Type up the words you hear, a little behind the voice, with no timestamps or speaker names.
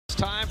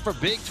time for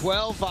Big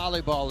 12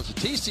 volleyball as the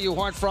TCU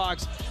Horned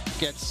Frogs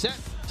get set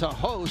to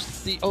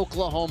host the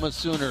Oklahoma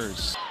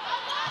Sooners.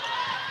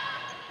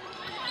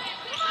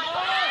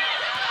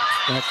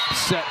 That's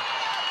set.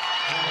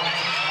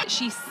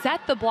 She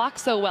set the block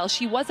so well.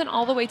 She wasn't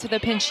all the way to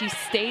the pin. She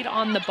stayed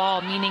on the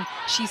ball, meaning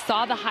she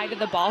saw the height of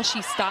the ball.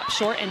 She stopped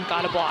short and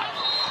got a block.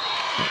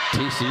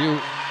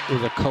 TCU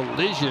with a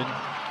collision.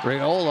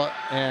 Rayola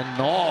and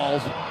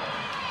Knowles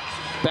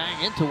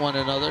bang into one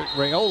another.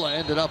 Rayola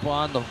ended up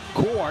on the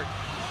court.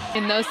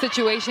 In those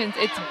situations,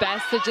 it's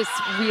best to just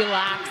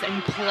relax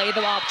and play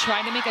the ball.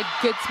 Try to make a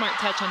good, smart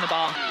touch on the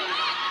ball.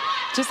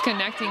 Just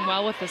connecting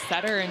well with the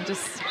setter and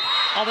just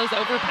all those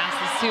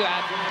overpasses too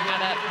add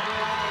up.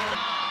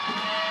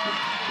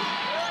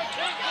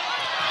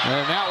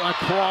 And that one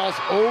crawls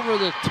over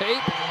the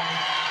tape,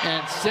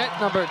 and set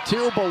number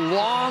 2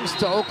 belongs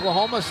to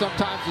Oklahoma.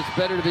 Sometimes it's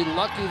better to be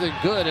lucky than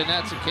good, and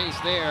that's the case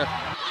there.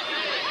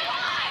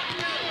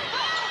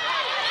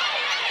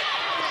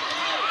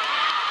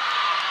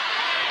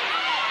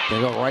 They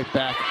go right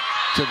back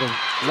to the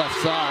left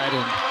side,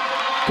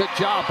 and good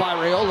job by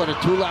Rayola to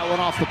tool that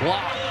one off the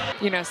block.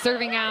 You know,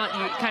 serving out,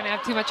 you kind of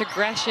have too much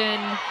aggression.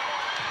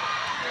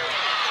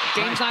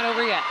 Game's not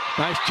over yet.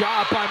 Nice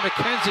job by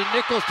Mackenzie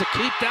Nichols to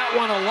keep that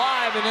one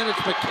alive, and then it's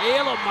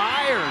Michaela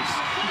Myers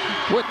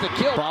with the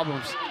kill.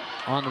 Problems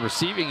on the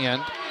receiving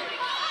end.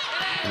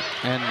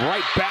 And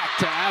right back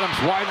to Adams.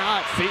 Why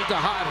not? Feed the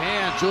hot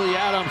hand. Julie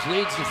Adams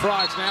leads the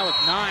Frogs now with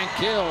 9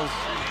 kills.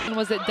 And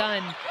was it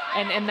done?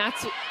 And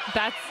that's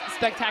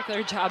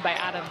spectacular job by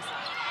Adams.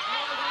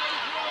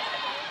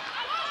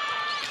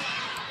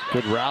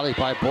 Good rally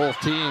by both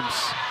teams.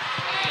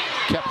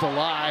 Kept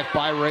alive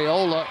by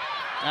Rayola.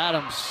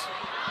 Adams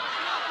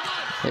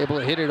able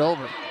to hit it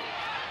over.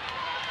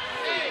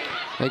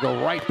 They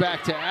go right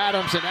back to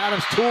Adams, and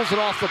Adams tools it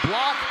off the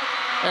block,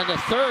 and the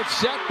third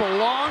set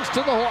belongs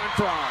to the Horned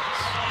Frogs.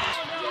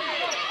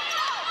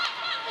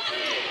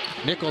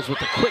 Nichols with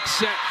the quick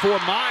set for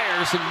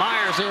Myers, and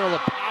Myers able to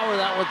power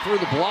that one through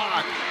the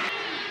block.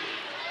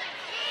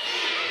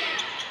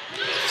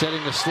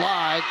 Setting the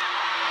slide.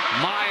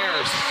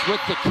 Myers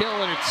with the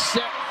kill, and it's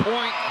set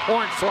point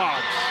Horned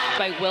Frogs.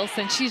 By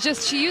Wilson, she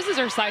uses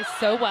her size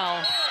so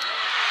well.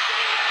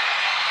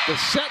 The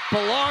set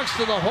belongs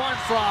to the Horned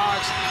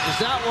Frogs as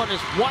that one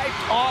is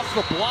wiped off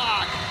the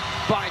block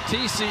by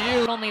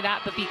TCU. Not only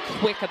that, but be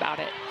quick about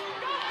it.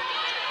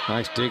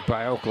 Nice dig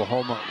by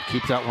Oklahoma to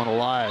keep that one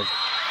alive.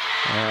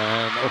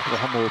 And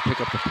Oklahoma will pick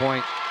up the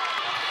point.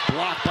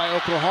 Blocked by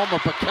Oklahoma,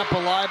 but kept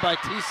alive by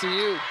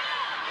TCU.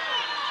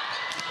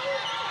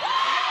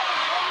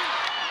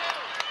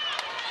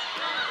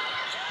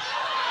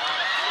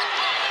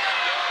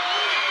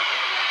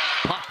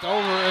 Popped over,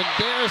 and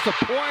there's the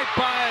point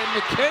by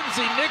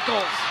Mackenzie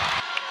Nichols.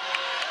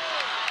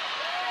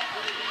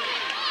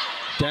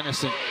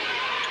 Dennison.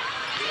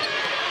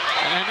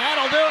 And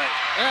that'll do it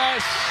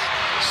as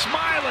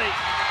Smiley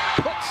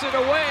puts it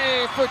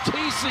away for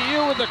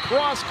TCU with a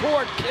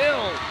cross-court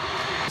kill.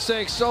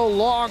 Saying so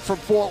long from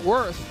Fort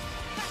Worth,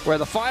 where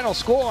the final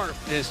score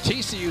is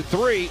TCU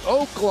 3,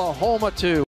 Oklahoma 2.